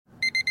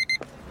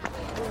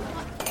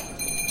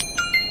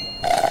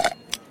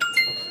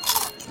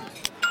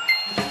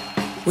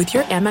With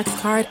your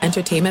Amex card,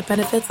 entertainment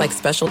benefits like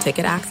special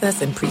ticket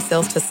access and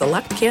pre-sales to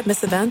select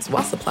can't-miss events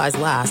while supplies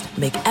last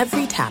make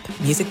every tap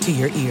music to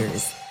your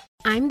ears.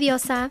 I'm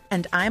Diosa.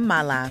 And I'm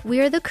Mala. We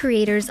are the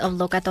creators of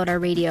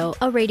Locatora Radio,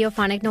 a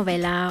radiophonic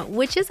novela,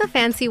 which is a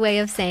fancy way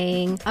of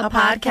saying a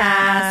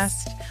podcast.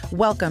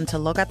 Welcome to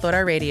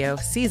Locatora Radio,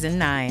 Season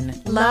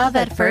 9. Love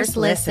at first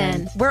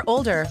listen. We're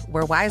older,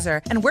 we're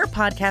wiser, and we're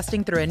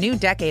podcasting through a new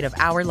decade of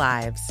our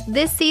lives.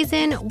 This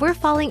season, we're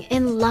falling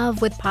in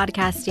love with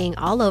podcasting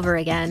all over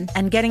again.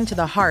 And getting to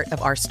the heart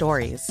of our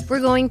stories.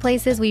 We're going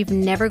places we've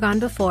never gone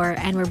before,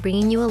 and we're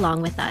bringing you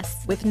along with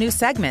us. With new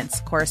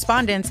segments,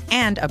 correspondence,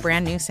 and a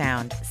brand new sound.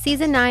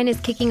 Season 9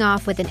 is kicking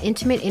off with an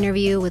intimate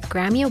interview with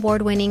Grammy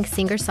Award-winning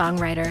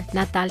singer-songwriter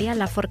Natalia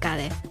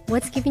Lafourcade.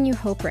 What's giving you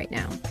hope right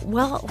now?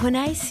 Well, when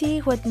I see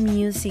what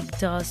music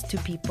does to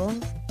people,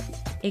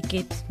 it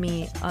gives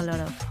me a lot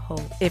of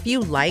hope. If you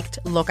liked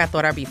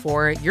Locatora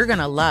before, you're going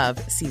to love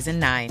Season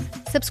 9.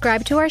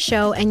 Subscribe to our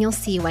show and you'll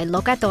see why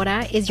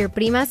Locatora is your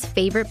prima's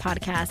favorite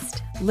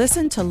podcast.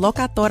 Listen to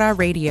Locatora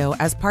Radio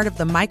as part of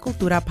the My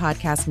Cultura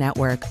Podcast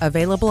Network,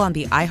 available on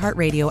the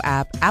iHeartRadio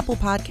app, Apple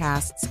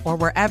Podcasts, or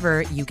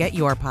wherever you get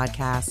your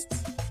podcasts.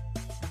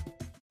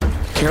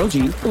 Carol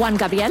G, Juan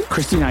Gabriel,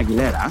 Christina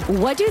Aguilera.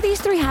 What do these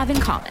three have in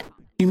common?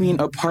 You mean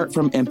apart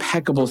from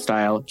impeccable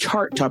style,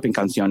 chart-topping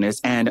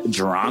canciones, and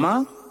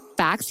drama?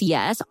 Facts,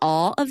 yes,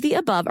 all of the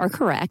above are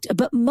correct,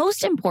 but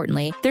most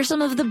importantly, they're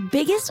some of the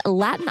biggest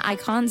Latin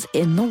icons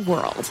in the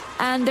world.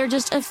 And they're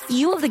just a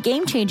few of the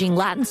game-changing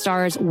Latin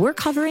stars we're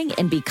covering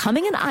in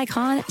Becoming an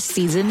Icon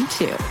Season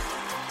 2.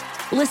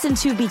 Listen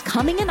to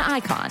Becoming an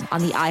Icon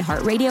on the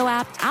iHeartRadio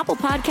app, Apple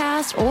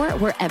Podcasts, or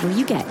wherever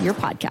you get your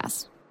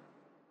podcasts.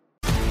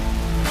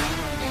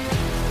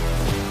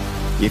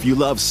 If you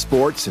love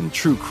sports and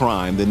true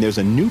crime, then there's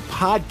a new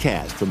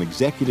podcast from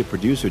executive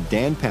producer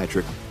Dan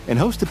Patrick and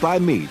hosted by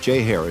me,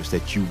 Jay Harris,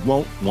 that you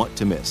won't want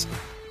to miss.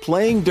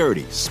 Playing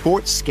Dirty: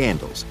 Sports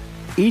Scandals.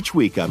 Each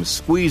week, I'm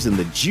squeezing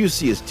the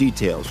juiciest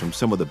details from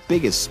some of the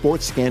biggest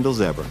sports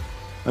scandals ever.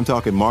 I'm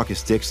talking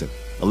Marcus Dixon,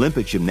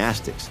 Olympic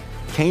gymnastics,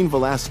 Cain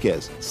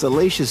Velasquez,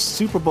 salacious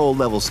Super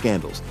Bowl-level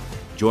scandals.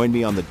 Join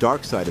me on the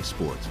dark side of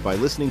sports by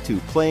listening to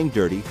Playing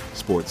Dirty: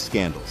 Sports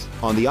Scandals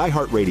on the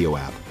iHeartRadio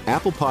app,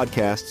 Apple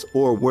Podcasts,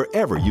 or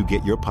wherever you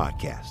get your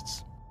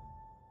podcasts.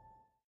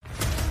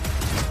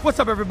 What's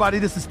up, everybody?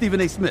 This is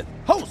Stephen A. Smith,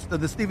 host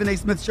of the Stephen A.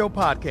 Smith Show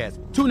podcast.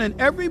 Tune in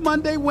every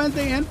Monday,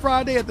 Wednesday, and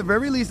Friday at the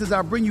very least as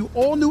I bring you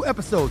all new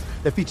episodes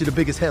that feature the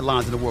biggest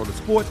headlines in the world of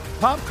sports,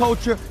 pop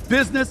culture,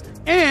 business,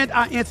 and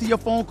I answer your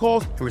phone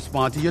calls and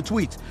respond to your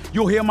tweets.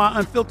 You'll hear my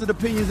unfiltered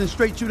opinions and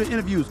straight-shooter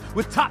interviews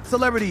with top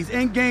celebrities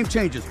and game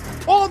changers.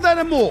 All that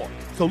and more.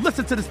 So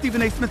listen to the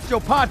Stephen A. Smith Show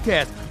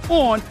podcast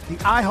on the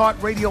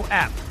iHeartRadio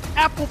app,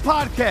 Apple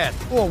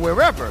Podcasts, or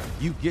wherever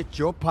you get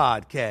your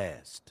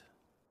podcast.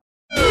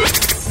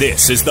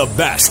 This is the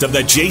best of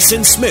the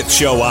Jason Smith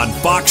Show on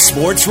Fox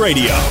Sports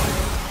Radio.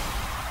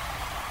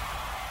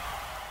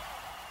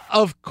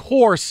 Of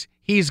course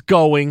he's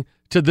going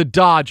to the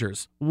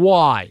Dodgers.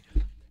 Why?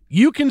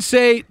 You can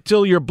say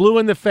till you're blue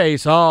in the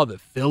face, oh, the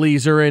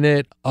Phillies are in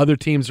it, other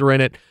teams are in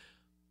it.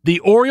 The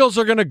Orioles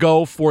are going to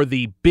go for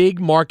the big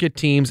market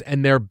teams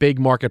and their big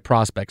market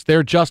prospects.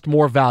 They're just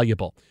more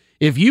valuable.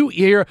 If you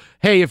hear,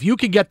 hey, if you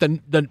could get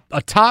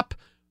a top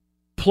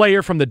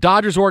player from the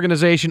Dodgers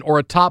organization or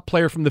a top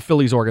player from the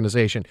Phillies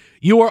organization,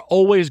 you are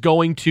always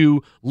going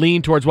to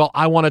lean towards, well,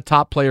 I want a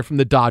top player from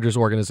the Dodgers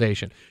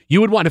organization.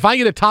 You would want, if I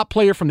get a top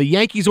player from the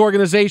Yankees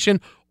organization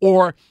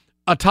or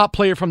a top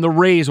player from the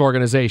Rays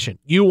organization,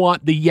 you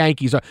want the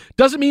Yankees.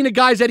 Doesn't mean a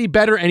guy's any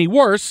better, any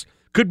worse.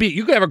 Could be,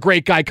 you could have a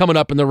great guy coming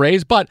up in the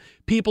Rays, but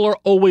people are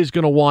always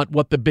going to want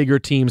what the bigger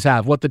teams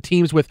have, what the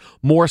teams with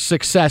more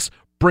success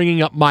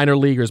bringing up minor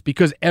leaguers,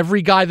 because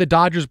every guy the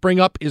Dodgers bring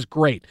up is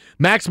great.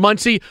 Max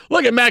Muncy,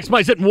 look at Max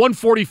Muncy hitting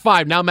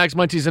 145. Now Max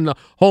Muncy's in the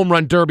home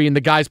run derby, and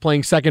the guy's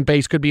playing second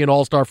base, could be an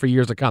all-star for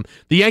years to come.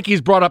 The Yankees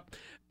brought up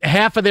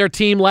half of their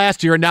team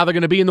last year, and now they're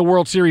going to be in the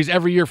World Series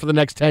every year for the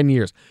next 10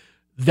 years.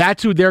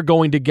 That's who they're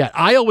going to get.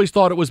 I always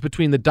thought it was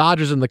between the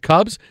Dodgers and the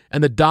Cubs,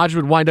 and the Dodgers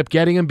would wind up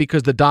getting him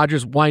because the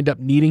Dodgers wind up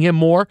needing him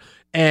more.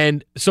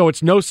 And so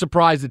it's no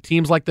surprise that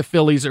teams like the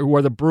Phillies or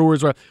where the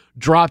Brewers are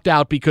dropped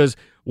out, because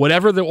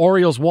whatever the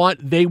Orioles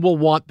want, they will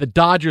want the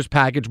Dodgers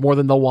package more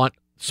than they'll want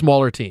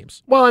smaller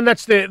teams. Well, and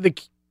that's the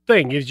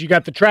thing, is you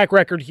got the track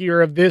record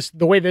here of this,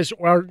 the way this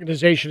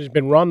organization has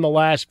been run the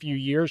last few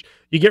years.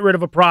 You get rid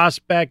of a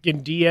prospect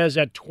in Diaz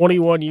at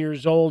 21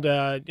 years old.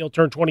 He'll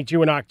turn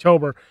 22 in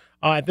October.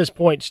 At this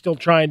point, still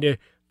trying to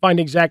find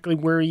exactly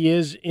where he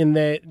is in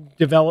the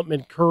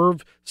development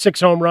curve.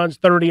 6 home runs,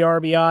 30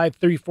 RBI,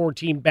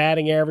 314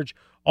 batting average,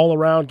 all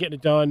around getting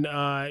it done.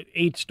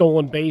 8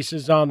 stolen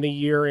bases on the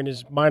year in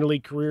his minor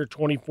league career,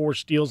 24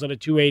 steals and a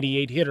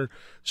 288 hitter.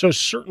 So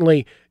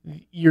certainly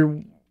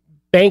you're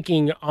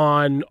banking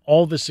on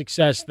all the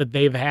success that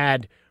they've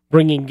had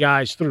bringing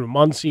guys through.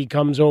 Muncy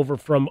comes over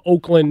from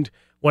Oakland,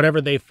 whatever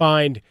they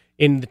find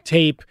in the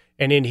tape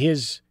and in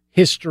his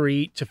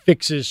history to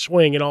fix his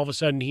swing, and all of a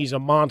sudden he's a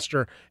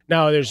monster.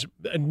 Now there's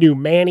a new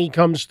Manny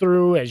comes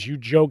through, as you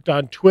joked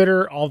on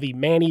Twitter, all the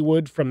Manny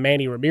wood from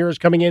Manny Ramirez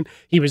coming in.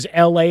 He was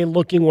L.A.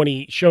 looking when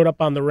he showed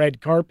up on the red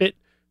carpet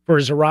for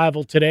his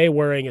arrival today,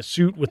 wearing a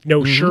suit with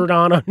no shirt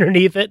on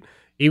underneath it.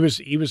 He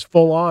was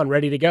full on,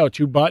 ready to go.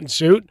 2-button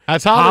suit.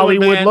 That's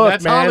Hollywood man. Look,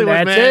 That's man. Hollywood,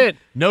 That's man. it.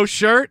 No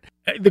shirt.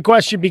 The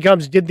question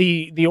becomes, did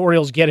the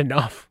Orioles get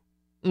enough?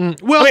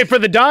 Well, I mean, for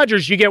the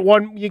Dodgers, you get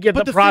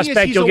the prospect.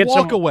 Thing is, you'll he's a get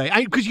walk away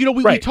because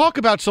we talk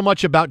about so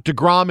much about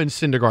DeGrom and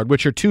Syndergaard,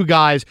 which are two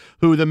guys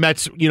who the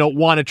Mets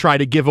want to try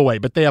to give away,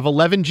 but they have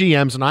 11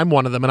 GMs and I'm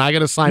one of them, and I got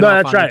to sign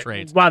off on the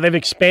trades. Wow, they've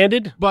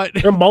expanded, but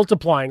they're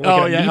multiplying.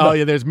 Like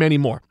yeah. There's many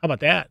more. How about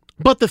that?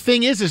 But the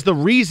thing is the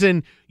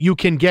reason you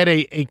can get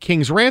a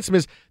king's ransom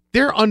is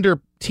they're under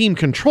team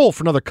control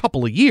for another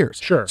couple of years.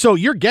 Sure. So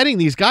you're getting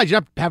these guys. You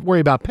don't have to worry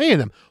about paying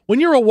them. When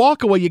you're a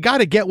walkaway, you got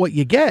to get what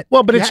you get.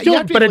 Well, but it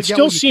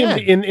still seemed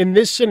in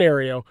this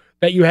scenario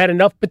that you had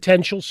enough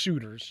potential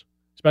suitors,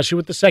 especially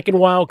with the second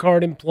wild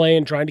card in play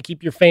and trying to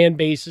keep your fan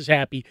bases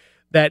happy,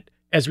 that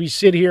as we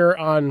sit here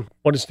on,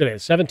 what is today, the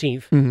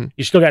 17th,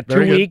 you still got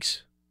 2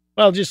 weeks.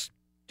 Well, just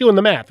doing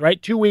the math,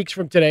 right? 2 weeks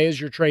from today is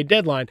your trade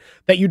deadline,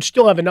 that you'd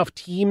still have enough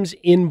teams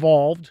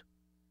involved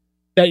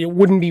that it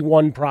wouldn't be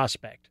one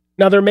prospect.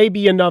 Now, there may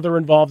be another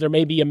involved. There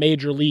may be a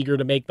major leaguer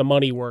to make the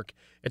money work,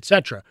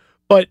 etc.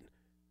 But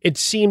it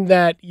seemed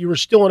that you were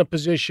still in a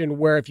position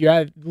where if you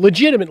had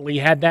legitimately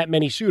had that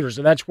many suitors,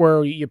 and that's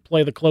where you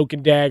play the cloak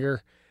and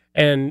dagger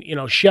and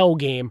shell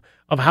game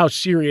of how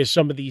serious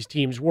some of these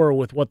teams were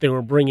with what they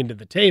were bringing to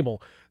the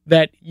table,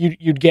 that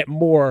you'd get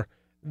more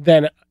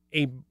than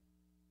a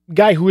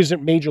guy who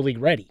isn't major league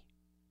ready,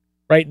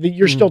 right?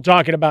 You're still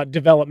talking about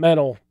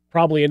developmental,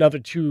 probably another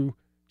two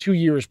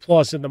years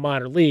plus in the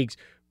minor leagues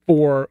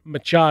for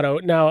Machado.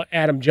 Now,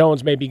 Adam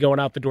Jones may be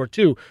going out the door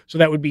too, so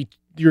that would be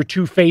your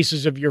two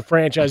faces of your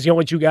franchise, the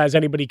only two guys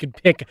anybody could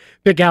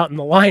pick out in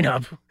the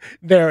lineup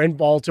there in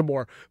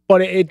Baltimore.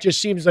 But it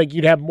just seems like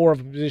you'd have more of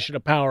a position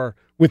of power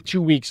with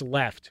 2 weeks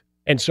left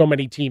and so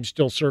many teams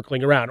still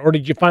circling around. Or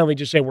did you finally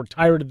just say, we're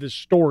tired of this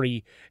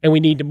story and we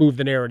need to move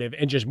the narrative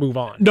and just move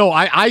on? No,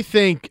 I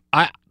think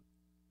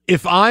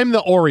if I'm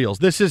the Orioles,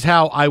 this is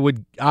how I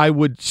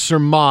would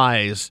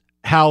surmise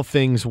how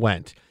things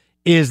went,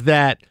 is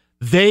that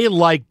they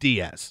like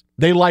Diaz.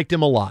 They liked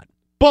him a lot.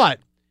 But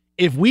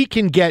if we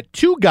can get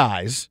two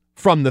guys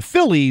from the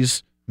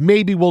Phillies,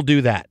 maybe we'll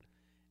do that.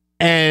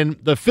 And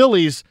the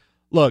Phillies,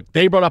 look,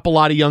 they brought up a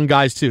lot of young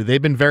guys too.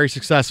 They've been very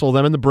successful.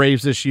 Them and the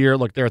Braves this year.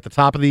 Look, they're at the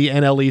top of the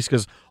NL East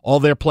because all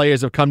their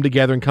players have come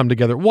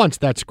together once.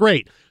 That's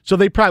great. So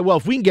they probably,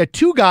 if we can get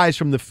two guys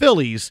from the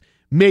Phillies,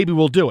 maybe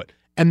we'll do it.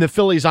 And the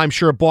Phillies, I'm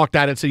sure, balked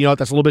at it and said,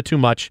 that's a little bit too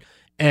much.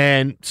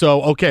 And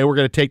so, okay, we're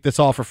going to take this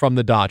offer from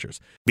the Dodgers.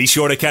 Be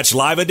sure to catch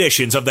live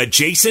editions of The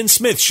Jason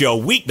Smith Show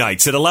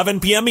weeknights at 11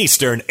 p.m.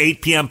 Eastern,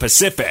 8 p.m.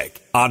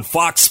 Pacific on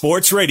Fox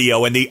Sports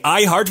Radio and the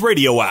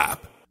iHeartRadio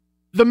app.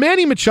 The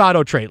Manny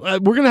Machado trade, we're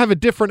going to have a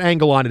different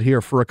angle on it here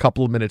for a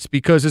couple of minutes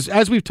because,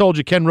 as we've told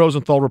you, Ken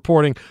Rosenthal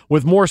reporting,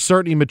 with more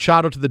certainty,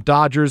 Machado to the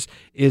Dodgers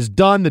is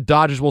done. The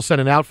Dodgers will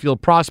send an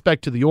outfield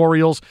prospect to the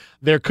Orioles.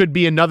 There could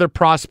be another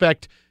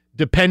prospect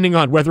depending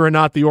on whether or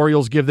not the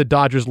Orioles give the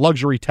Dodgers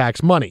luxury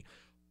tax money.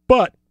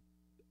 But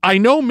I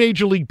know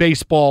Major League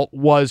Baseball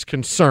was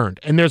concerned,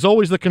 and there's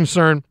always the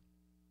concern,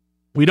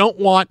 we don't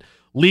want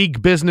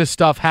league business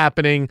stuff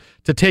happening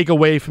to take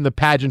away from the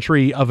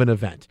pageantry of an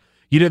event.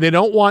 They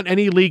don't want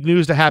any league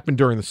news to happen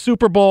during the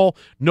Super Bowl,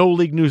 no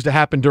league news to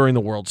happen during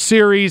the World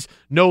Series,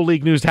 no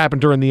league news to happen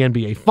during the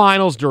NBA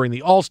Finals, during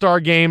the All-Star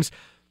Games.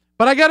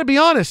 But I got to be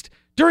honest,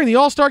 during the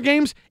All-Star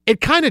Games,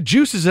 it kind of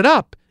juices it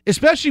up,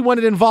 especially when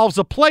it involves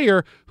a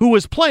player who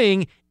was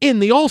playing in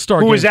the All-Star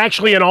Game. Who is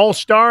actually an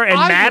All-Star and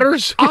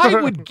matters? I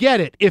would get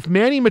it if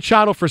Manny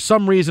Machado, for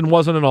some reason,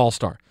 wasn't an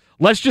All-Star.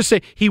 Let's just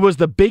say he was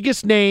the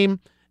biggest name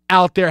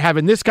out there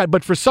having this guy,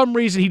 but for some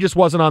reason, he just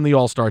wasn't on the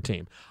All-Star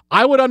team.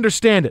 I would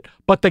understand it,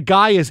 but the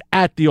guy is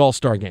at the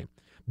All-Star Game.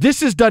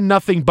 This has done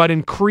nothing but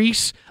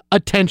increase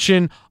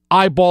attention,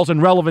 eyeballs,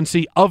 and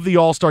relevancy of the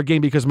All-Star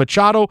Game because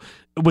Machado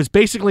was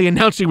basically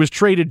announced he was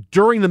traded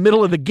during the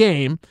middle of the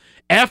game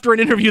after an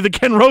interview that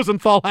Ken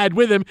Rosenthal had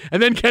with him,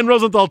 and then Ken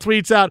Rosenthal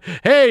tweets out,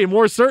 hey,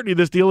 more certainty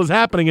this deal is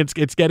happening, it's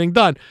getting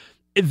done.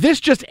 This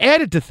just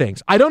added to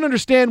things. I don't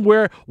understand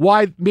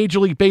why Major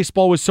League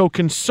Baseball was so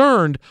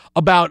concerned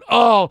about,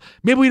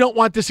 maybe we don't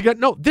want this again.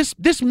 No,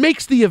 this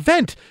makes the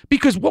event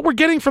because what we're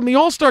getting from the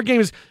All-Star Game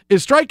is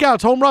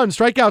strikeouts, home runs,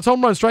 strikeouts,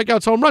 home runs,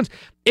 strikeouts, home runs.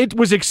 It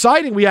was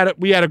exciting. We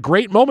had a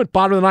great moment,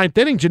 bottom of the ninth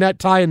inning, Jeanette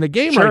tying the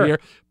game right here.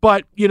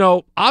 But,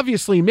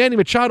 obviously, Manny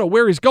Machado,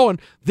 where he's going,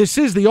 this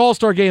is the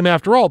All-Star Game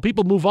after all.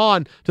 People move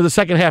on to the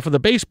second half of the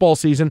baseball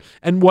season,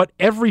 and what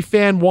every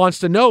fan wants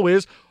to know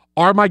is,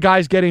 Are my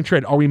guys getting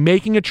traded? Are we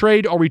making a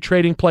trade? Are we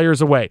trading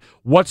players away?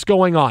 What's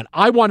going on?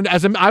 I want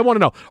to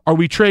know, are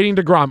we trading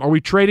DeGrom? Are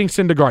we trading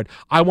Syndergaard?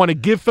 I want to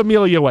give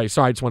Familia away.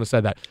 Sorry, I just want to say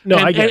that. No,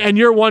 I get it. And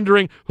you're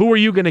wondering, who are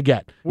you going to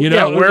get?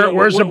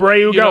 Where's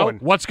Abreu going?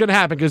 What's going to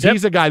happen? Because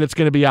he's a guy that's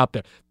going to be out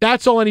there.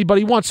 That's all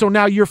anybody wants. So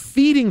now you're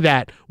feeding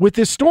that with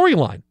this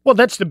storyline. Well,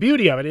 that's the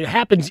beauty of it. It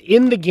happens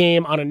in the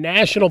game on a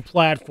national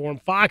platform,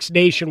 Fox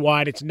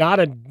nationwide. It's not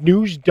a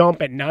news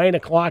dump at 9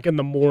 o'clock in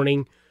the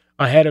morning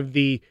ahead of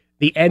the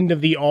end of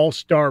the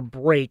All-Star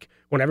break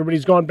when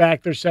everybody's gone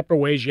back their separate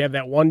ways. You have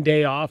that one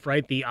day off,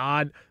 right? The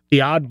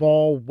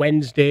oddball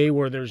Wednesday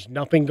where there's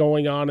nothing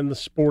going on in the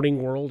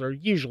sporting world, or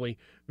usually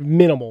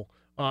minimal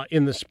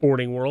in the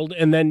sporting world.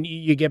 And then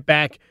you get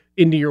back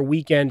into your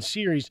weekend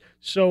series.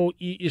 So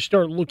you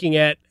start looking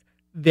at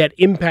that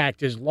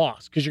impact is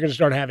lost because you're going to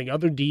start having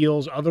other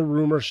deals, other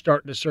rumors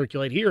starting to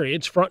circulate. Here,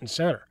 it's front and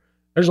center.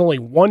 There's only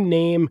one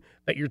name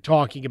that you're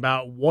talking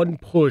about, one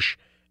push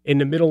in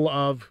the middle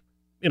of,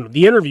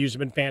 the interviews have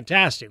been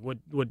fantastic. What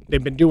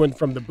they've been doing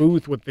from the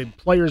booth with the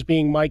players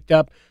being mic'd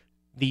up,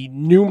 the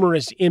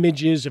numerous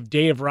images of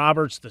Dave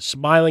Roberts, the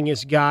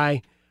smilingest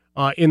guy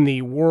in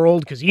the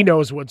world, because he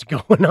knows what's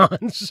going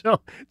on.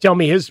 So tell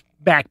me his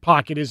back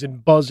pocket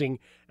isn't buzzing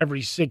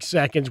every 6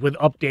 seconds with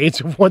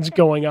updates of what's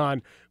going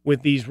on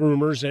with these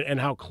rumors and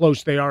how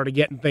close they are to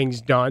getting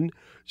things done.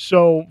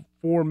 So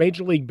for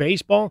Major League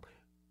Baseball,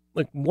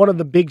 like one of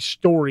the big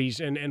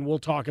stories, and we'll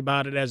talk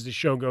about it as the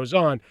show goes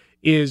on,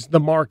 is the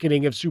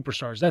marketing of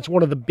superstars. That's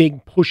one of the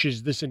big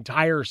pushes this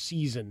entire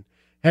season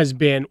has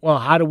been, well,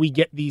 how do we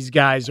get these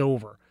guys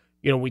over?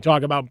 We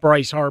talk about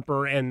Bryce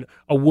Harper and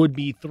a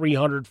would-be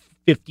 $350,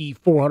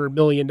 $400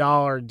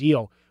 million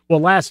deal.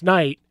 Well, last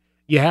night,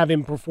 you have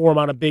him perform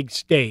on a big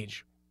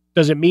stage.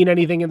 Does it mean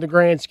anything in the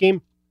grand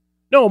scheme?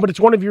 No, but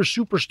it's one of your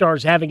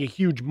superstars having a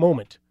huge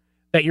moment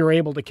that you're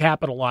able to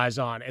capitalize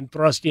on and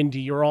thrust into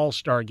your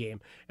all-star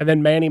game. And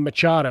then Manny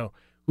Machado,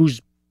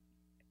 who's,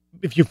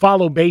 if you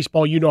follow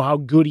baseball, you know how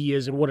good he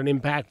is and what an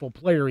impactful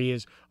player he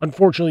is.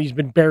 Unfortunately, he's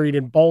been buried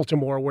in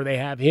Baltimore where they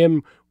have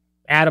him,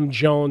 Adam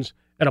Jones,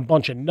 and a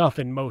bunch of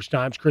nothing most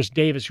times. Chris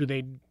Davis, who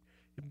they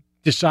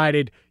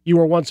decided, you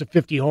were once a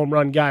 50-home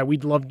run guy.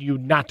 We'd love you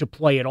not to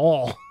play at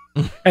all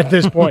at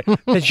this point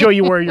to show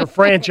you where your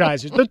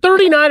franchise is. They're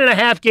 39 and a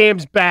half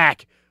games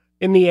back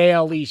in the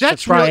AL East.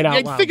 That's really,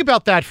 out loud. Think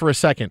about that for a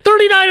second.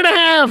 39 and a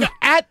half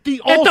at the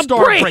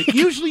All-Star break.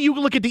 Usually you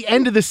look at the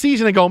end of the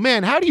season and go,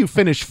 man, how do you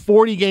finish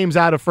 40 games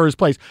out of first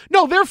place?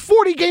 No, they're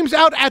 40 games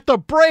out at the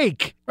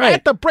break. Right.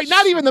 At the break.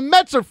 Not even the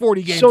Mets are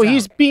 40 games out. So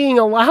he's being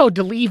allowed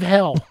to leave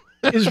hell.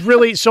 Is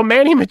really so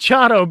Manny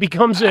Machado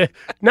becomes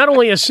not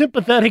only a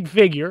sympathetic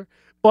figure,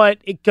 but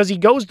because he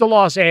goes to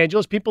Los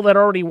Angeles, people that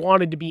already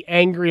wanted to be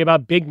angry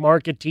about big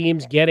market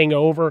teams getting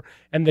over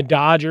and the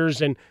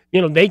Dodgers, and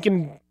they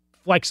can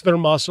flex their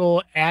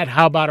muscle at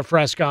How About a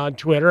Fresca on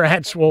Twitter,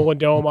 at Swollen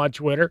Dome on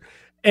Twitter,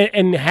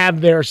 and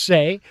have their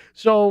say.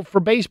 So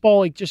for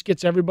baseball, it just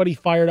gets everybody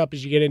fired up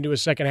as you get into a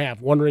second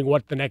half, wondering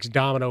what the next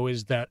domino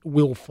is that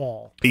will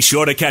fall. Be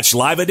sure to catch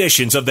live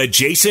editions of The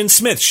Jason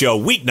Smith Show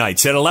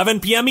weeknights at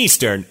 11 p.m.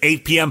 Eastern,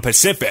 8 p.m.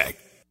 Pacific.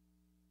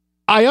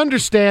 I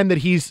understand that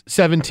he's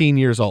 17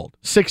 years old,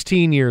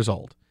 16 years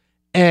old.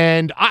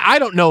 And I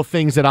don't know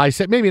things that I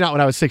said, maybe not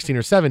when I was 16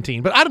 or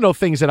 17, but I don't know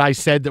things that I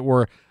said that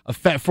were,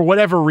 for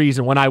whatever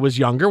reason, when I was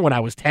younger, when I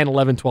was 10,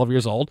 11, 12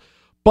 years old.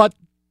 But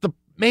the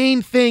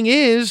main thing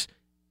is,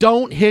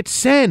 don't hit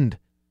send.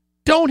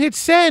 Don't hit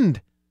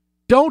send.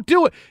 Don't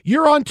do it.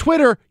 You're on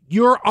Twitter.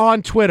 You're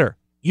on Twitter.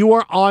 You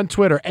are on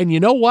Twitter. And you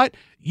know what?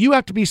 You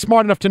have to be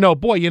smart enough to know,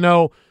 boy,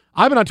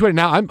 I've been on Twitter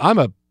now. I'm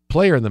a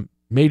player in the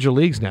major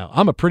leagues now.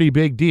 I'm a pretty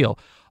big deal.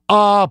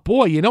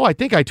 Boy, I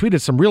think I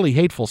tweeted some really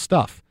hateful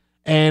stuff.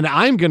 And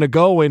I'm going to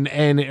go and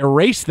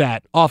erase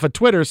that off of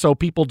Twitter so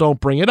people don't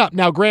bring it up.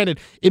 Now, granted,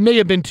 it may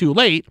have been too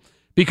late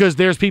because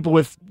there's people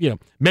with,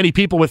 many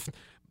people with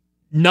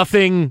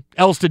nothing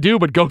else to do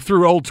but go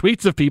through old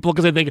tweets of people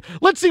because they think,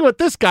 let's see what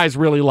this guy's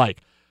really like.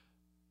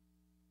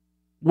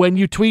 When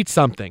you tweet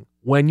something,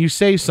 when you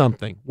say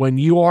something, when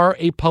you are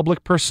a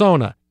public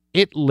persona,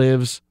 it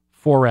lives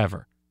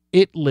forever.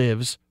 It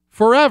lives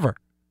forever.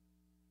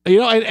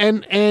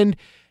 And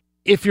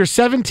if you're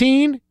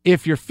 17,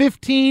 if you're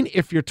 15,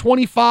 if you're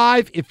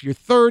 25, if you're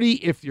 30,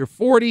 if you're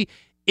 40,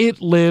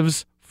 it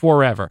lives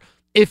forever.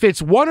 If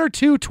it's one or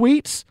two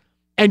tweets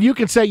and you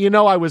can say,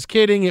 I was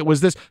kidding, it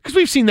was this, because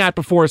we've seen that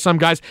before. Some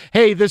guys,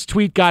 hey, this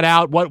tweet got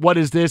out. What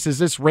is this? Is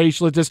this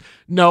racial? Is this?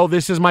 No,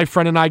 this is my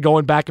friend and I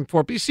going back and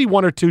forth. But you see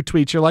one or two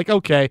tweets, you're like,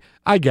 okay,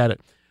 I get it.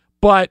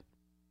 But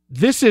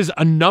this is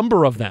a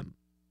number of them.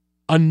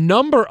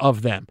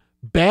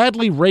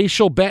 Badly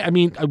racial. A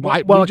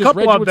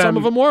couple of them, some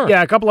of them were.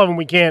 Yeah, a couple of them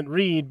we can't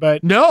read,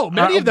 but no,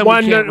 many of them we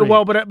can't read.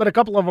 Well, but a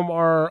couple of them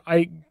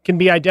can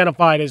be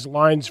identified as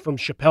lines from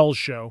Chappelle's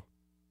show.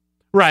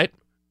 Right.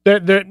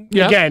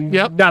 Again,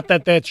 not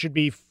that should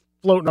be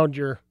floating on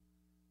your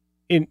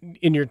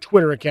in your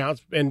Twitter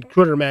accounts and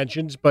Twitter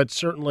mentions, but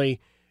certainly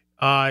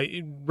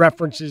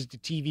references to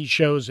TV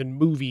shows and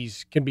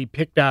movies can be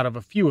picked out of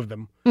a few of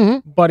them. Mm-hmm.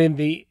 But in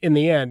the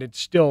end, it's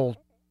still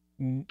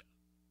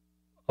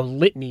a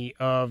litany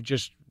of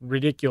just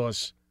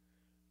ridiculous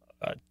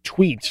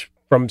tweets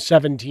from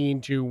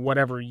 17 to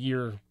whatever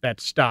year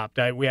that stopped.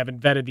 We haven't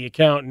vetted the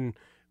account, and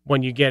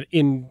when you get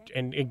in,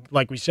 and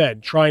like we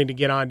said, trying to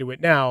get onto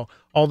it now,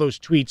 all those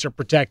tweets are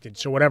protected.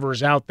 So whatever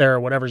is out there,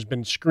 whatever's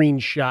been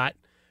screenshot,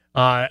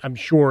 I'm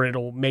sure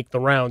it'll make the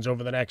rounds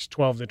over the next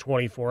 12 to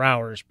 24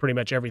 hours, pretty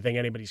much everything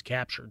anybody's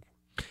captured.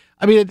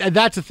 I mean,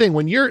 that's the thing.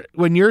 When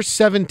you're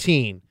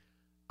 17,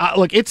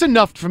 look, it's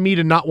enough for me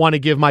to not want to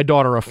give my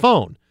daughter a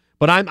phone.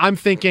 But I'm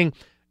thinking,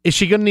 is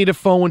she going to need a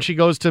phone when she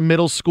goes to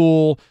middle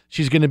school?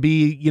 She's going to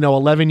be,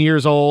 11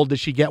 years old. Does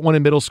she get one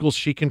in middle school so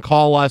she can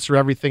call us or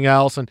everything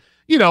else? And,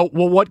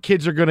 what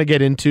kids are going to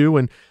get into.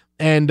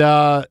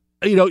 I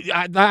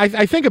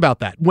think about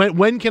that.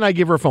 When can I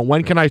give her a phone?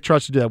 When can I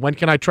trust her to do that? When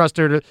can I trust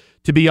her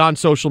to be on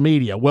social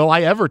media? Will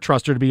I ever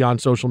trust her to be on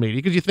social media?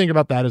 Because you think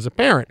about that as a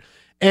parent.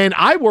 And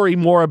I worry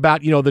more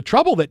about, the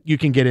trouble that you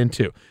can get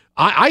into.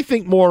 I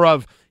think more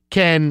of,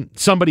 can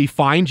somebody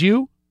find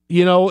you?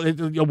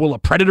 Will a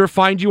predator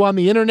find you on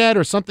the internet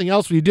or something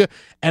else when you do?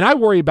 And I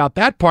worry about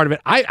that part of it.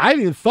 I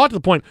haven't even thought to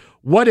the point,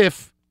 what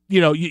if,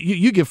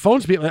 you give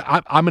phones to people,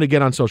 I'm going to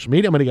get on social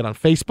media, I'm going to get on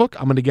Facebook,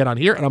 I'm going to get on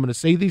here, and I'm going to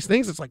say these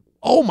things. It's like,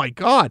 oh my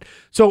God.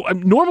 So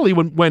normally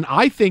when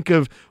I think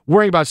of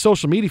worrying about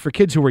social media for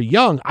kids who are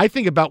young, I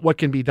think about what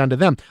can be done to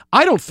them.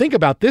 I don't think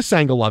about this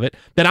angle of it,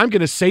 that I'm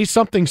going to say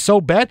something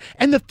so bad.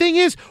 And the thing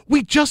is,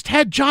 we just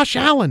had Josh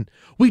Allen.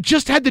 We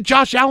just had the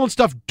Josh Allen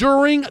stuff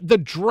during the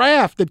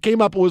draft that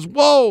came up. It was,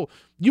 whoa,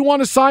 you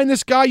want to sign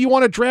this guy? You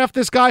want to draft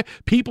this guy?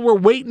 People were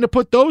waiting to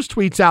put those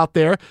tweets out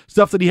there,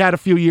 stuff that he had a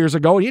few years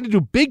ago. He had to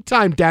do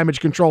big-time damage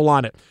control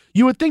on it.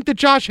 You would think that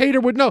Josh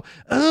Hader would know,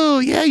 oh,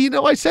 yeah,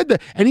 I said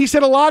that. And he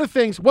said a lot of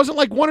things. It wasn't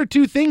like one or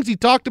two things he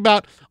talked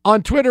about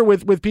on Twitter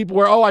with people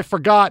where, I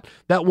forgot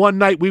that one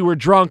night we were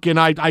drunk and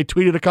I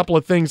tweeted a couple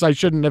of things I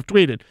shouldn't have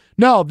tweeted.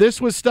 No, this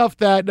was stuff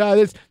that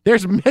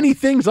there's many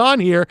things on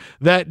here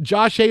that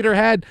Josh Hader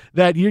had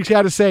that you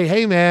got to say,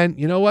 hey, man,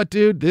 you know what,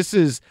 dude? This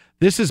is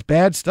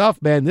bad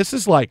stuff, man. This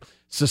is like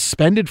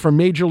suspended from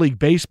Major League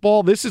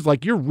Baseball. This is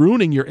like you're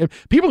ruining your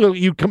 – people,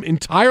 you come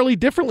entirely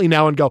differently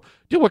now and go,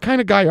 dude, what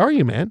kind of guy are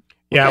you, man?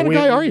 What kind of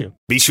guy are you?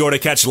 Be sure to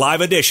catch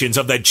live editions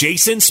of The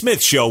Jason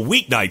Smith Show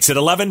weeknights at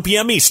 11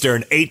 p.m.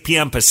 Eastern, 8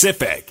 p.m.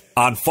 Pacific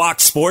on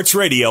Fox Sports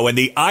Radio and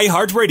the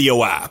iHeart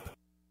Radio app.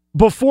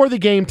 Before the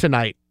game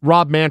tonight,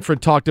 Rob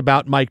Manfred talked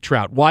about Mike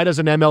Trout. Why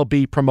doesn't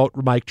MLB promote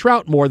Mike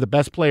Trout more? The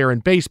best player in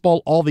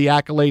baseball, all the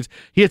accolades.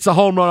 He hits a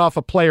home run off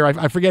a player.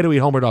 I forget who he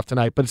homered off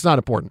tonight, but it's not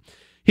important.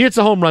 He hits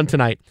a home run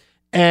tonight.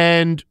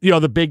 And,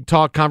 the big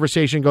talk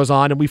conversation goes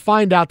on, and we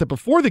find out that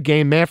before the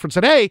game, Manfred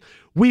said, hey,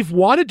 we've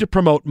wanted to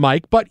promote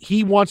Mike, but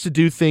he wants to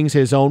do things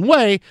his own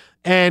way,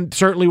 and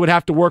certainly would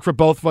have to work for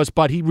both of us,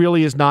 but he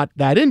really is not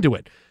that into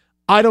it.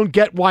 I don't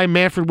get why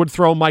Manfred would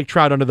throw Mike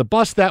Trout under the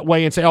bus that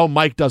way and say, oh,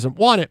 Mike doesn't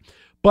want it.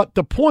 But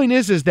the point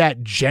is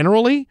that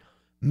generally,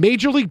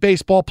 Major League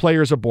Baseball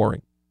players are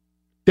boring.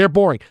 They're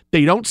boring.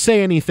 They don't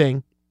say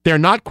anything. They're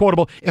not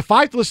quotable. If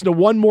I listen to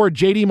one more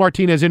J.D.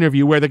 Martinez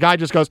interview where the guy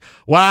just goes,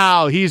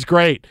 wow, he's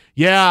great.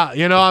 Yeah,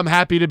 I'm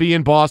happy to be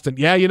in Boston.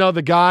 Yeah,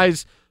 the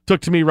guys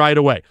took to me right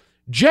away.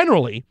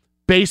 Generally,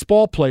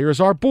 baseball players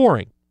are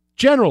boring.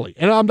 Generally.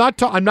 And I'm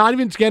not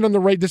even getting on the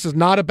race. This is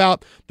not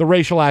about the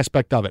racial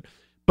aspect of it.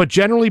 But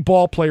generally,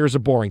 ball players are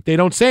boring. They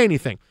don't say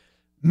anything.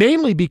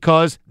 Mainly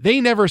because they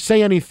never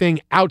say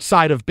anything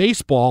outside of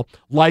baseball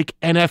like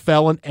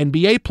NFL and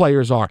NBA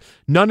players are.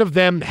 None of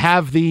them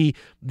have the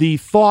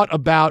thought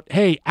about,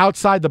 hey,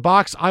 outside the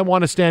box, I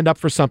want to stand up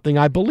for something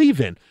I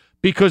believe in.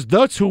 Because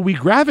that's who we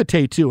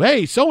gravitate to.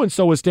 Hey,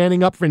 so-and-so is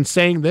standing up for and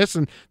saying this,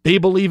 and they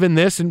believe in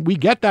this, and we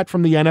get that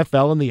from the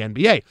NFL and the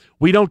NBA.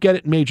 We don't get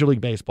it in Major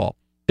League Baseball.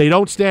 They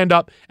don't stand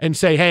up and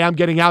say, hey, I'm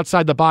getting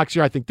outside the box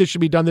here. I think this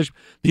should be done.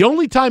 The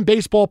only time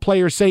baseball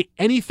players say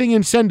anything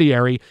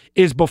incendiary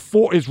is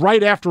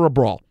right after a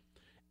brawl.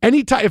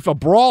 Anytime, if a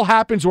brawl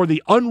happens or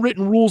the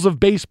unwritten rules of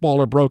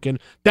baseball are broken,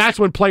 that's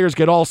when players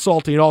get all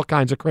salty and all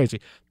kinds of crazy.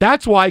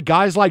 That's why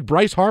guys like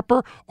Bryce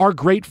Harper are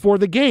great for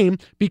the game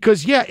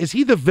because, yeah, is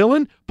he the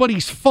villain? But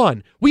he's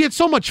fun. We had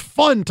so much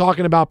fun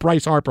talking about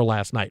Bryce Harper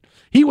last night.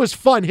 He was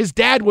fun. His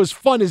dad was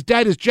fun. His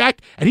dad is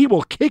jacked, and he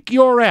will kick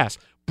your ass.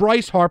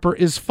 Bryce Harper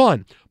is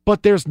fun,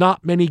 but there's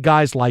not many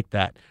guys like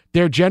that.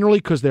 They're generally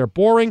because they're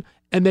boring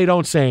and they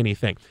don't say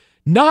anything.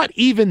 Not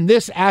even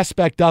this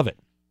aspect of it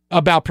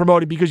about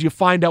promoting because you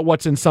find out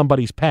what's in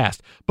somebody's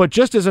past, but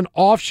just as an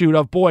offshoot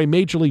of,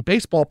 Major League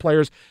Baseball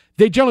players,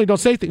 they generally don't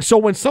say things. So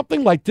when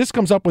something like this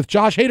comes up with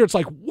Josh Hader, it's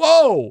like,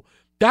 whoa,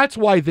 that's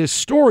why this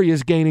story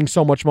is gaining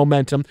so much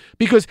momentum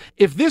because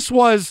if this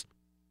was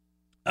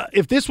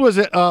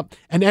an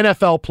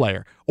NFL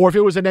player or if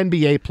it was an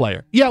NBA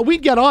player, yeah,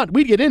 we'd get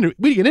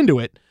into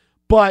it.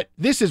 But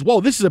this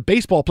is a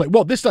baseball player.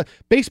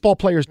 Baseball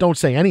players don't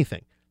say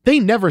anything. They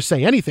never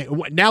say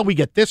anything. Now we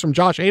get this from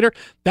Josh Hader.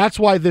 That's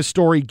why this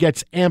story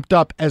gets amped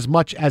up as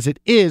much as it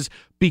is,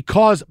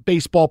 because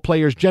baseball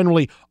players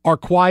generally are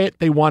quiet.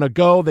 They want to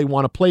go. They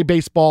want to play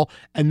baseball,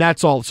 and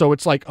that's all. So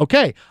it's like,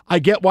 okay, I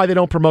get why they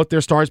don't promote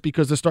their stars,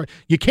 because the star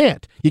you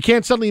can't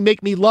suddenly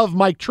make me love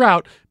Mike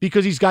Trout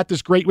because he's got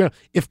this great.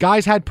 If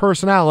guys had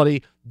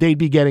personality, they'd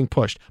be getting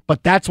pushed.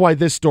 But that's why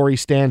this story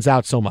stands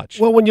out so much.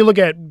 Well, when you look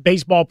at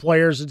baseball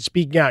players and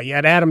speaking out, you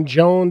had Adam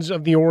Jones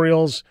of the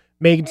Orioles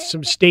made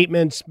some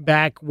statements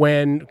back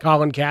when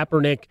Colin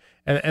Kaepernick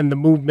and the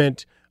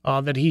movement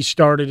that he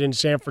started in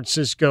San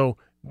Francisco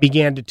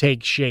began to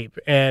take shape,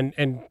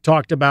 and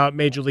talked about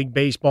Major League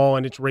Baseball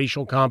and its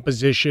racial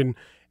composition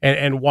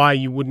and why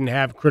you wouldn't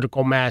have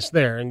critical mass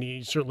there. And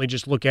you certainly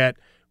just look at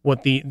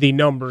what the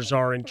numbers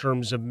are in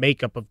terms of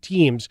makeup of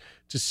teams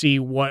to see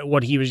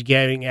what he was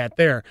getting at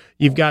there.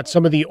 You've got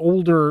some of the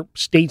older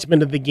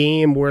statesmen of the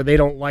game where they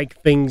don't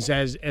like things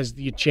as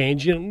you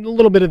change. A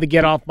little bit of the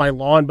get off my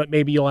lawn, but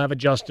maybe you'll have a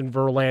Justin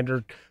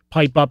Verlander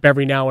pipe up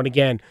every now and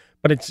again.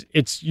 But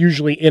it's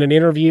usually in an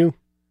interview.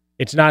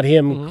 It's not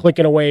him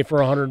clicking away for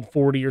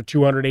 140 or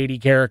 280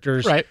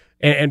 characters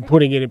and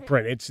putting it in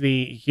print. It's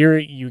here,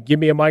 you give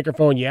me a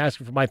microphone, you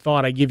ask for my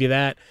thought, I give you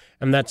that,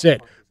 and that's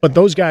it. But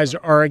those guys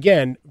are,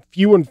 again,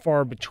 few and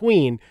far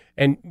between,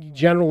 and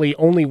generally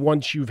only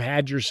once you've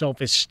had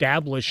yourself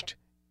established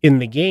in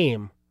the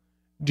game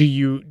do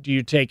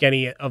you take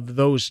any of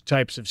those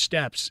types of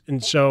steps.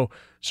 And so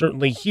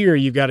certainly here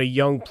you've got a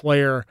young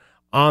player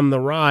on the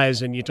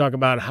rise, and you talk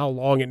about how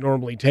long it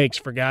normally takes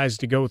for guys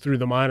to go through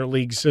the minor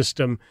league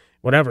system,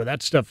 whatever.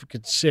 That stuff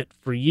could sit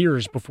for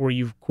years before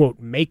you, quote,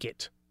 make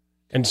it.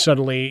 And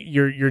suddenly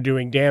you're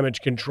doing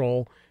damage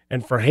control.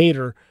 And for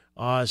Hader,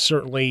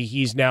 certainly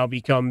he's now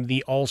become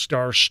the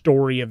all-star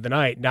story of the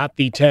night, not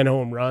the 10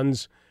 home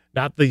runs,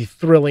 not the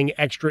thrilling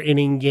extra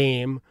inning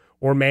game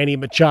or Manny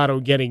Machado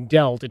getting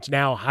dealt. It's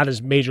now, how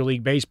does Major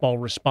League Baseball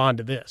respond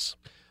to this?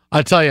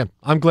 I'll tell you,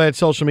 I'm glad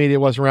social media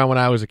wasn't around when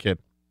I was a kid.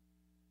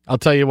 I'll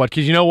tell you what,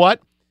 because you know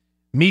what?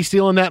 Me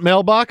stealing that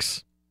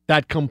mailbox,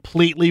 that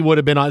completely would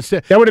have been on.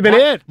 That would have been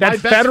it. That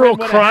federal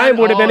crime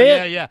would have been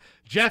it. Yeah.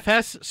 Jeff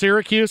Hess,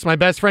 Syracuse, my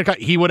best friend,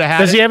 he would have had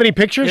Does he have any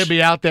pictures? He'd be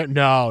out there.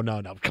 No.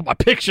 Come on,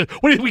 pictures.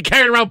 What are we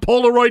carrying around,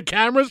 Polaroid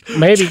cameras?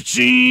 Maybe.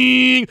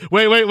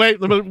 Wait. Let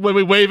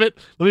me wave it.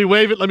 Let me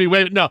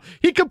wave it. No,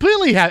 he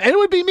completely had. And it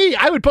would be me.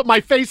 I would put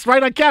my face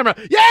right on camera.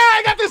 Yeah,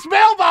 I got this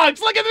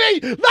mailbox. Look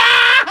at me.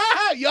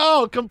 Ah!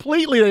 Yo,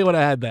 completely they would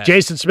have had that.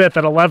 Jason Smith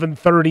at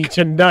 11:30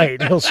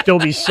 tonight. He'll still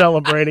be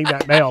celebrating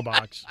that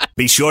mailbox.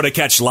 Be sure to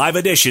catch live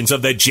editions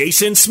of The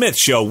Jason Smith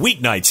Show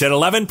weeknights at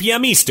 11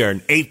 p.m.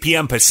 Eastern, 8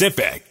 p.m.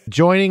 Pacific.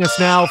 Joining us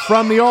now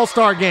from the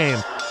All-Star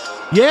Game.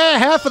 Yeah,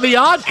 half of the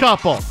Odd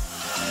Couple.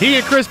 He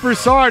and Chris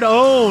Broussard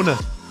own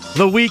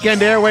the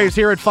weekend airwaves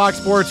here at Fox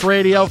Sports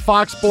Radio.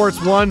 Fox Sports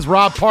 1's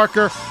Rob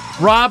Parker.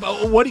 Rob,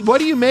 what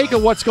do you make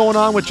of what's going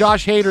on with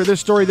Josh Hader, this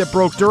story that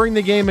broke during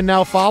the game and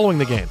now following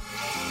the game?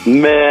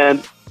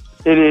 Man,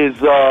 it is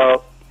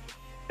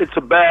it's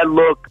a bad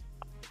look,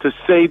 to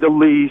say the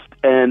least,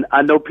 and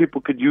I know people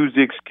could use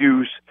the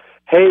excuse,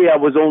 hey, I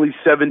was only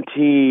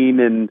 17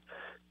 and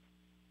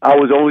I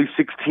was only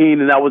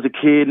 16 and I was a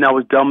kid and I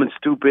was dumb and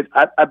stupid.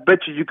 I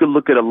bet you could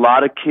look at a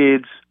lot of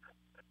kids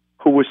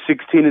who were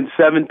 16 and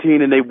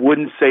 17 and they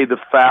wouldn't say the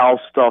foul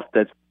stuff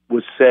that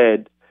was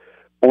said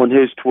on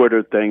his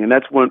Twitter thing. And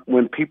that's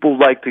when people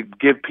like to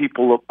give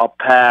people a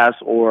pass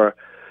or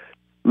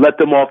let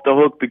them off the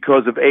hook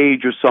because of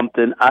age or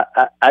something.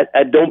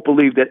 I don't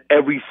believe that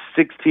every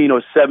 16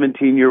 or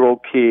 17-year-old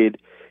kid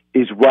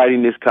is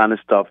writing this kind of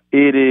stuff.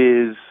 It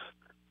is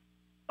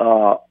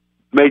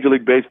Major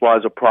League Baseball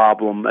has a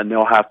problem, and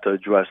they'll have to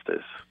address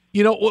this.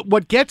 You know,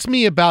 what gets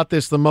me about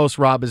this the most,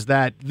 Rob, is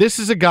that this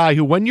is a guy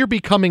who, when you're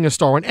becoming a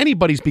star, when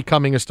anybody's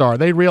becoming a star,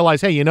 they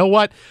realize, hey, you know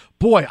what?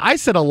 Boy, I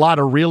said a lot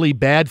of really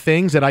bad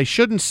things that I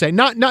shouldn't say.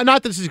 Not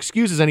that this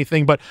excuses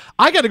anything, but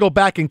I got to go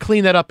back and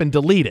clean that up and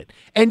delete it.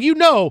 And you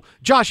know,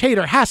 Josh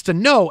Hader has to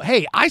know,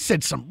 hey, I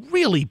said some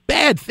really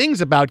bad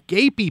things about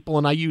gay people,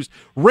 and I used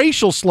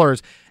racial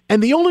slurs.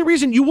 And the only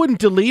reason you wouldn't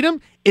delete them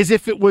is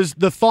if it was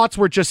the thoughts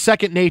were just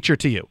second nature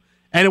to you.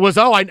 And it was,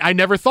 I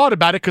never thought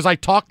about it because I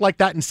talked like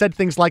that and said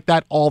things like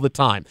that all the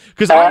time.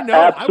 Because I know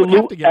I would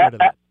have to get rid of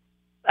that.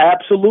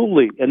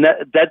 Absolutely. And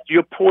that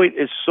your point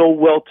is so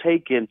well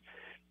taken,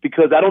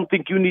 because I don't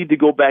think you need to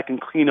go back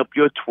and clean up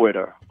your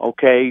Twitter,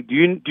 okay? Do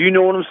you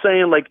know what I'm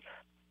saying? Like,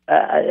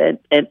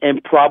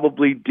 and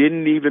probably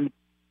didn't even,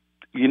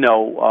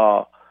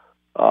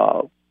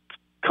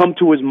 come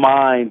to his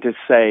mind to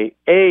say,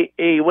 hey,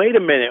 wait a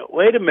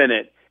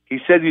minute. He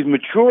says he's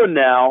mature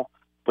now,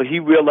 but he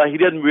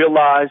doesn't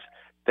realize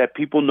that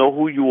people know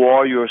who you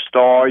are. You're a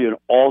star. You're an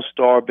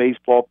all-star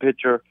baseball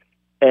pitcher,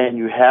 and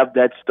you have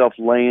that stuff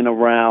laying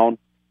around.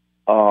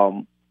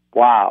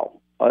 Wow.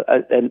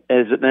 And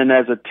as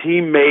a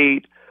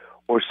teammate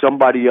or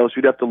somebody else,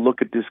 you'd have to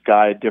look at this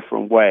guy a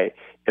different way.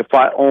 If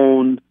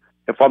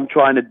I'm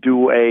trying to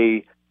do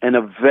an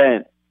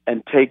event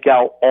and take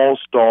out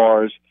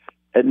all-stars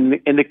in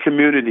the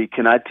community,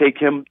 can I take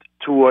him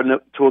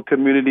to a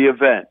community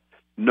event?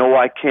 No,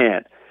 I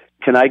can't.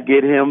 Can I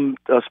get him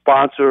a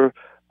sponsor?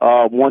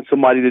 Want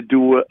somebody to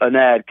do an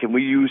ad? Can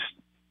we use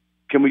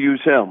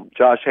him,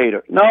 Josh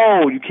Hader?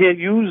 No, you can't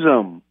use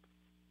him.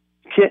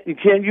 You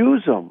can't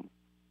use him.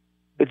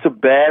 It's a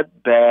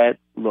bad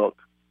look.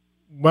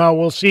 Well,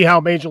 we'll see how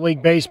Major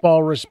League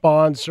Baseball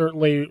responds.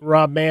 Certainly,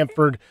 Rob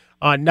Manfred,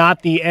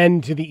 not the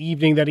end to the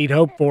evening that he'd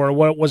hoped for.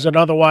 What was an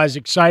otherwise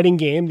exciting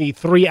game, the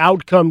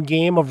 3-outcome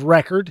game of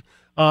record,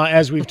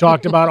 as we've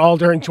talked about all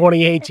during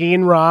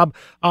 2018, Rob.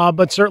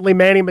 But certainly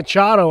Manny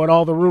Machado and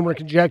all the rumor,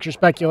 conjecture,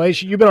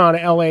 speculation. You've been on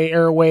LA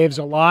airwaves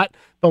a lot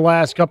the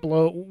last couple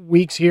of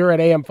weeks here at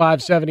AM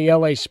 570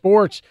 LA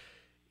Sports.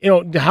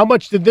 How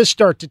much did this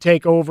start to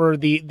take over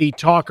the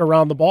talk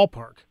around the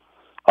ballpark?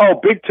 Oh,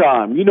 big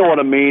time. You know what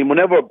I mean?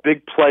 Whenever a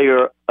big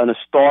player and a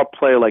star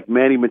player like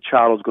Manny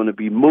Machado is going to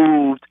be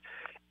moved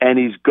and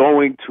he's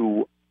going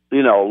to,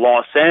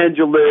 Los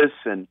Angeles,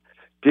 and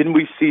didn't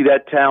we see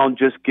that town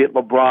just get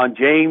LeBron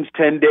James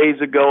 10 days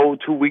ago,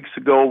 2 weeks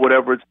ago,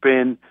 whatever it's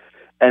been,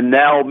 and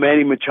now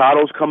Manny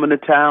Machado's coming to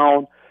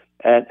town,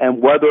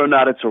 and whether or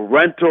not it's a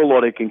rental or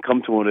they can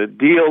come to a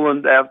deal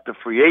and after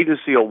free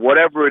agency or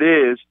whatever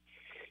it is,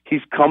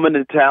 he's coming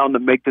to town to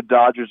make the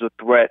Dodgers a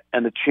threat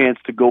and a chance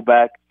to go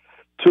back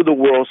to the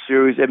World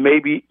Series and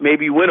maybe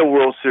win a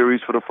World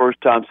Series for the first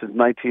time since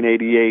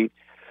 1988.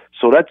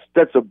 So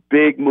that's a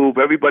big move.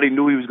 Everybody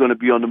knew he was going to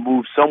be on the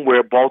move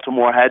somewhere.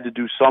 Baltimore had to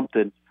do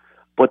something.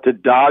 But the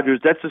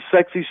Dodgers, that's a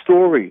sexy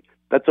story.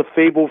 That's a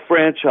fabled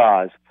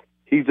franchise.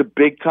 He's a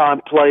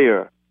big-time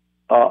player,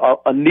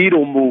 a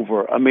needle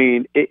mover. I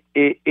mean,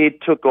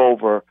 it took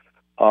over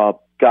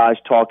guys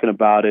talking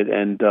about it,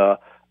 and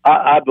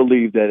I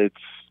believe that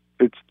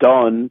it's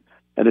done.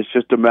 And it's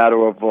just a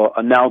matter of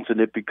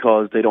announcing it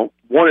because they don't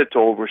want it to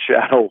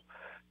overshadow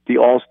the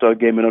All-Star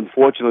game. And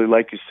unfortunately,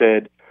 like you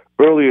said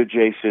earlier,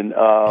 Jason,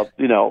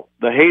 the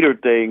Hader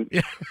thing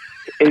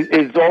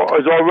is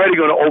already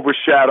going to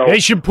overshadow. They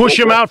should push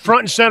him out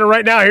front and center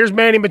right now. Here's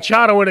Manny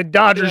Machado in a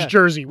Dodgers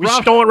jersey. We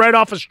stole it right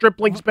off of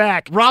Stripling's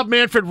back. Rob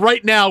Manfred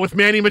right now with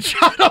Manny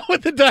Machado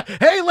with the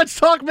Hey, let's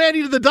talk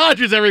Manny to the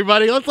Dodgers,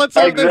 everybody. Let's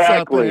have this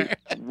out there.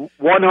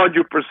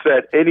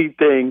 100%.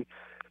 Anything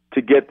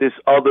to get this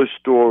other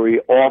story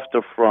off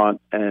the front,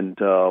 and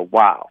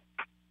wow.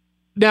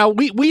 Now,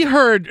 we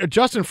heard,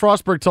 Justin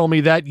Frostberg told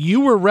me that you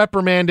were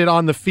reprimanded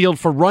on the field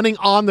for running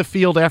on the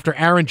field after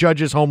Aaron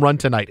Judge's home run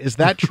tonight. Is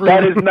that true?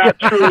 That is not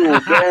true.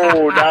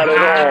 No, not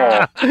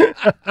at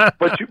all.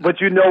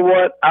 But you know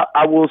what?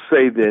 I will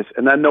say this,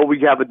 and I know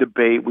we have a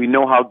debate. We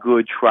know how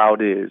good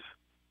Trout is.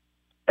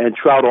 And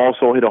Trout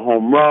also hit a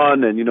home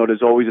run, and,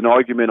 there's always an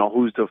argument on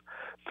who's the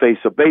face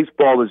of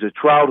baseball. Is it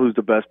Trout? Who's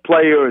the best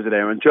player? Is it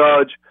Aaron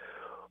Judge?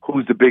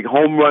 Who's the big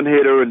home run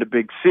hitter in the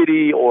big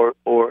city, or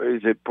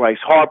is it Bryce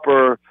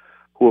Harper,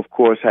 who of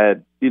course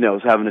had,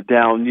 is having a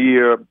down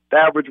year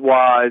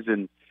average-wise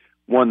and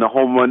won the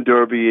home run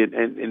derby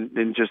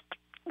in just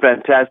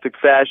fantastic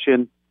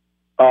fashion.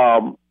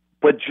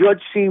 But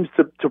Judge seems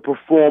to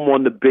perform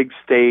on the big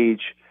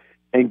stage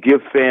and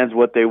give fans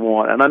what they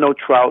want. And I know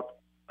Trout,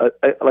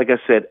 like I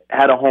said,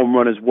 had a home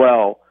run as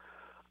well,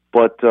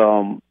 but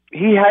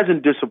he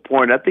hasn't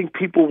disappointed. I think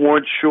people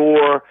weren't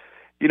sure.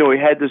 He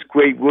had this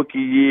great rookie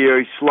year.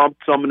 He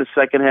slumped some in the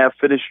second half,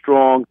 finished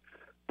strong.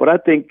 But I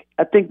think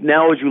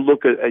now as you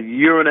look at a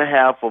year and a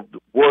half of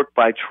work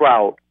by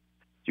Trout,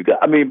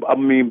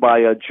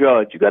 by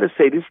Judge, you got to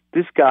say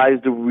this guy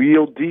is the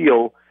real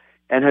deal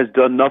and has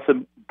done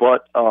nothing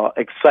but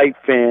excite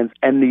fans,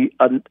 and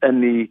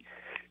the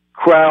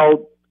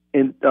crowd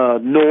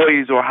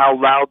noise or how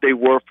loud they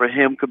were for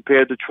him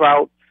compared to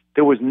Trout.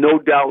 There was no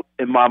doubt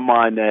in my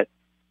mind that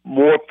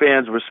more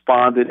fans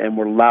responded and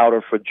were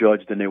louder for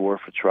Judge than they were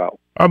for Trout.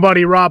 Our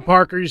buddy Rob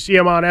Parker, you see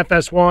him on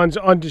FS1's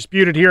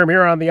Undisputed. Hear him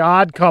here on The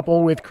Odd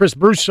Couple with Chris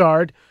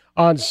Broussard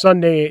on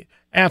Sunday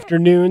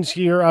afternoons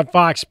here on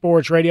Fox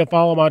Sports Radio.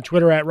 Follow him on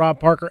Twitter at Rob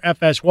Parker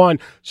FS1.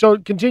 So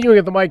continuing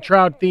with the Mike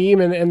Trout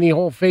theme and the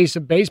whole face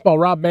of baseball,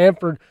 Rob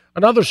Manfred,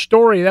 another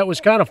story that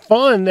was kind of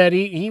fun that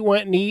he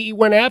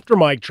went after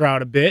Mike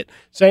Trout a bit,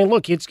 saying,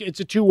 look, it's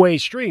a two-way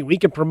street. We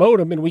can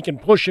promote him and we can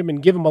push him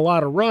and give him a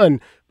lot of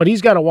run, but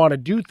he's got to want to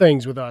do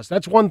things with us.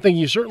 That's one thing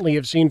you certainly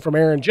have seen from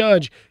Aaron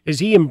Judge is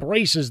he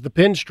embraces the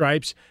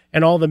pinstripes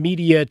and all the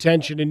media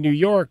attention in New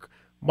York.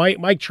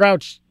 Mike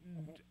Trout's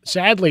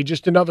sadly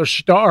just another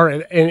star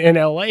in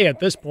L.A.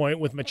 at this point,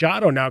 with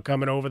Machado now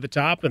coming over the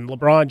top and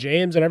LeBron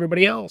James and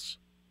everybody else.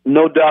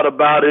 No doubt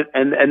about it,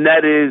 and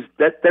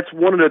that's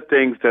one of the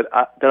things that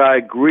I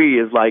agree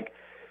is, like,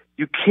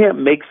 you can't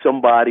make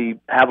somebody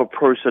have a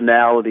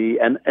personality,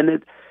 and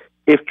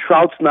if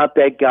Trout's not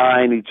that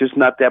guy and he's just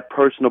not that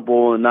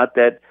personable and not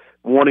that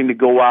wanting to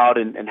go out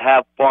and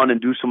have fun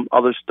and do some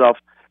other stuff,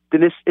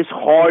 then it's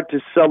hard to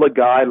sell a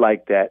guy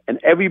like that,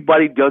 and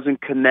everybody doesn't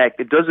connect.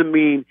 It doesn't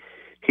mean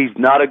he's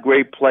not a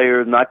great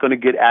player, not going to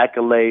get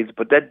accolades,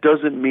 but that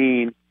doesn't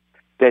mean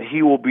that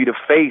he will be the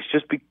face.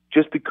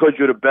 Just because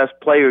you're the best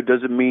player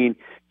doesn't mean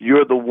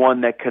you're the one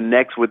that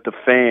connects with the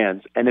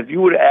fans. And if you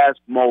were to ask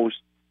most,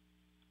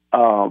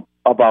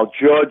 about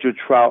Judge or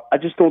Trout. I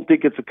just don't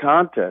think it's a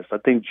contest. I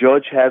think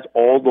Judge has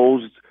all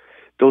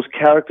those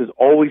characters,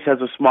 always has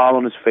a smile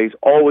on his face,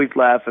 always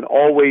laughing,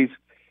 always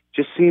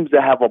just seems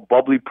to have a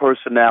bubbly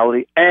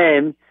personality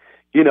and,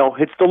 you know,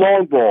 hits the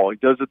long ball. He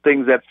does the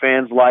things that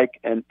fans like,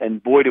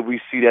 and boy, did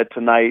we see that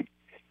tonight.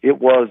 It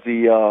was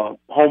the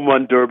Home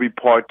Run Derby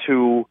Part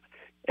 2,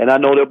 and I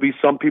know there'll be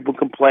some people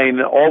complaining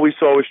that all we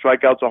saw was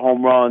strikeouts or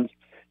home runs,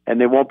 and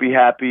they won't be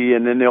happy,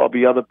 and then there'll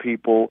be other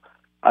people.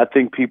 I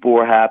think people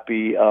were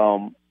happy.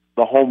 The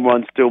home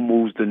run still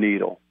moves the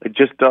needle. It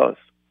just does.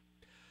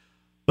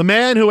 The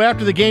man who,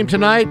 after the game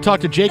tonight,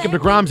 talked to Jacob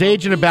deGrom's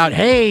agent about,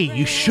 hey,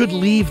 you should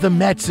leave the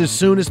Mets as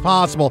soon as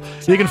possible.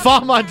 You can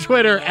follow him on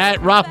Twitter at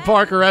Rob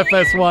Parker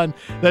FS1.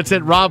 That's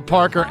it, Rob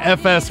Parker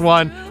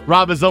FS1.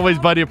 Rob, as always,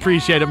 buddy,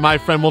 appreciate it, my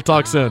friend. We'll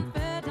talk soon.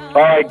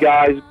 All right,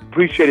 guys.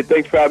 Appreciate it.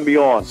 Thanks for having me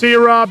on. See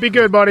you, Rob. Be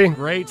good, buddy.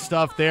 Great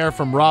stuff there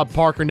from Rob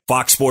Parker.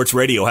 Fox Sports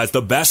Radio has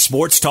the best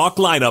sports talk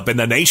lineup in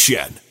the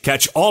nation.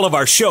 Catch all of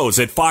our shows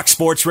at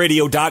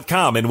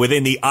foxsportsradio.com and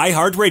within the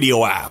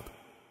iHeartRadio app.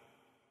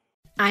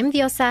 I'm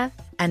Diosa.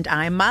 And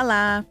I'm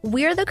Mala.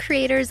 We're the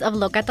creators of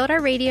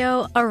Locatora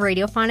Radio, a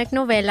radiophonic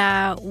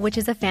novela, which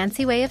is a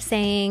fancy way of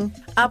saying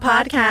a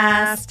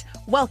podcast.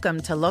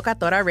 Welcome to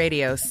Locatora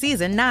Radio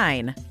Season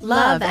 9.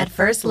 Love at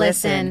First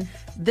Listen.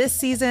 This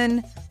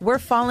season, we're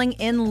falling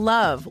in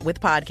love with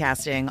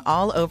podcasting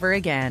all over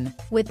again.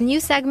 With new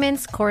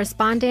segments,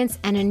 correspondence,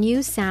 and a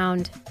new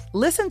sound.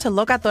 Listen to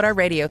Locatora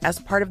Radio as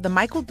part of the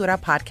My Cultura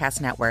Podcast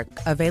Network.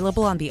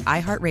 Available on the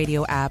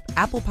iHeartRadio app,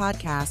 Apple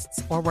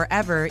Podcasts, or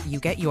wherever you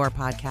get your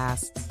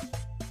podcasts.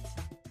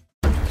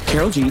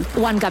 Carol G.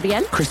 Juan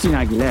Gabriel. Christina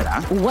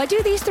Aguilera. What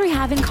do these three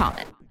have in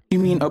common? You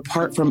mean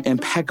apart from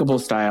impeccable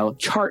style,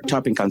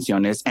 chart-topping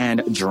canciones,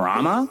 and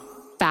drama?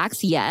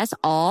 Facts, yes,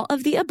 all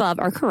of the above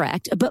are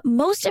correct, but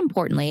most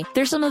importantly,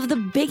 they're some of the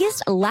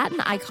biggest Latin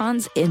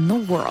icons in the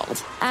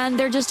world. And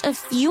they're just a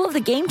few of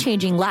the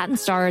game-changing Latin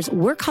stars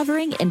we're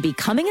covering in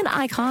Becoming an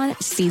Icon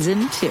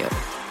Season 2.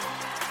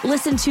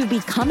 Listen to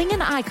Becoming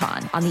an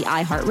Icon on the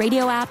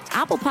iHeartRadio app,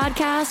 Apple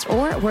Podcasts,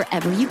 or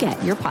wherever you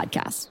get your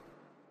podcasts.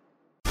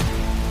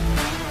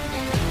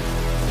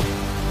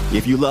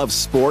 If you love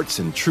sports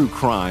and true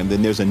crime,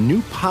 then there's a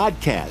new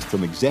podcast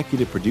from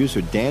executive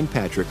producer Dan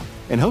Patrick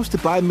and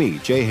hosted by me,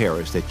 Jay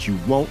Harris, that you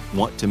won't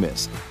want to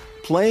miss.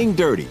 Playing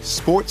Dirty: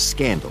 Sports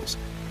Scandals.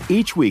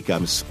 Each week,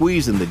 I'm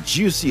squeezing the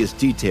juiciest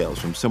details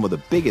from some of the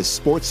biggest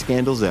sports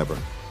scandals ever.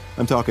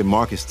 I'm talking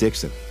Marcus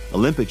Dixon,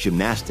 Olympic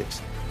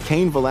gymnastics,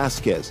 Cain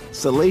Velasquez,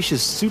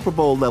 salacious Super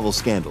Bowl-level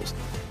scandals.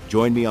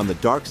 Join me on the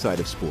dark side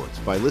of sports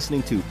by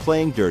listening to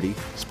Playing Dirty: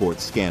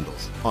 Sports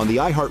Scandals on the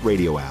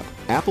iHeartRadio app,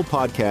 Apple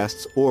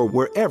Podcasts, or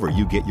wherever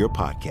you get your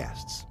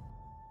podcasts.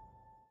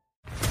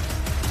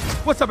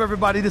 What's up,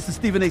 everybody? This is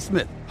Stephen A.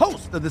 Smith,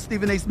 host of the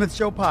Stephen A. Smith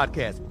Show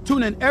podcast.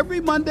 Tune in every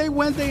Monday,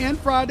 Wednesday, and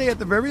Friday at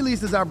the very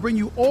least as I bring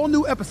you all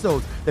new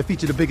episodes that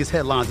feature the biggest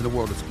headlines in the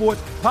world of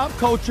sports, pop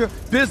culture,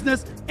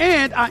 business,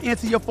 and I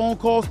answer your phone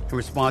calls and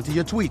respond to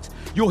your tweets.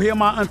 You'll hear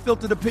my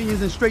unfiltered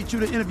opinions and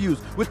straight-shooter interviews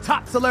with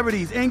top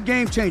celebrities and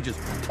game changers.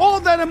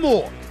 All that and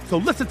more. So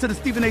listen to the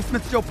Stephen A.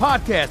 Smith Show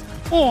podcast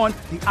on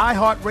the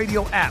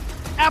iHeartRadio app,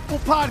 Apple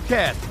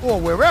Podcasts,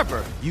 or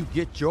wherever you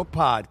get your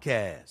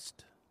podcast.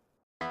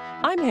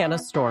 I'm Hannah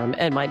Storm,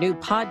 and my new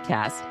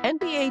podcast,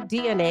 NBA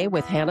DNA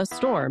with Hannah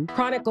Storm,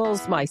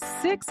 chronicles my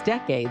 6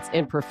 decades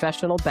in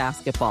professional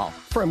basketball.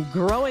 From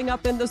growing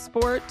up in the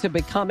sport to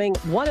becoming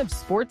one of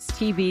sports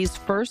TV's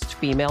first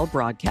female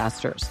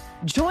broadcasters.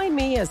 Join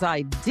me as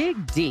I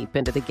dig deep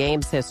into the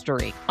game's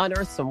history,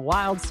 unearth some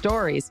wild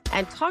stories,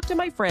 and talk to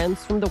my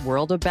friends from the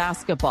world of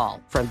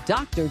basketball, from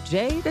Dr.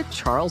 J to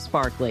Charles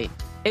Barkley.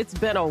 It's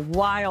been a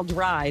wild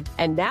ride,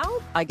 and now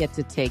I get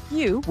to take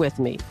you with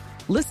me.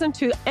 Listen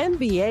to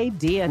NBA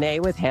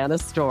DNA with Hannah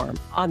Storm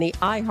on the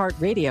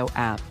iHeartRadio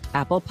app,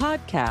 Apple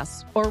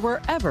Podcasts, or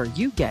wherever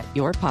you get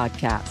your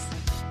podcasts.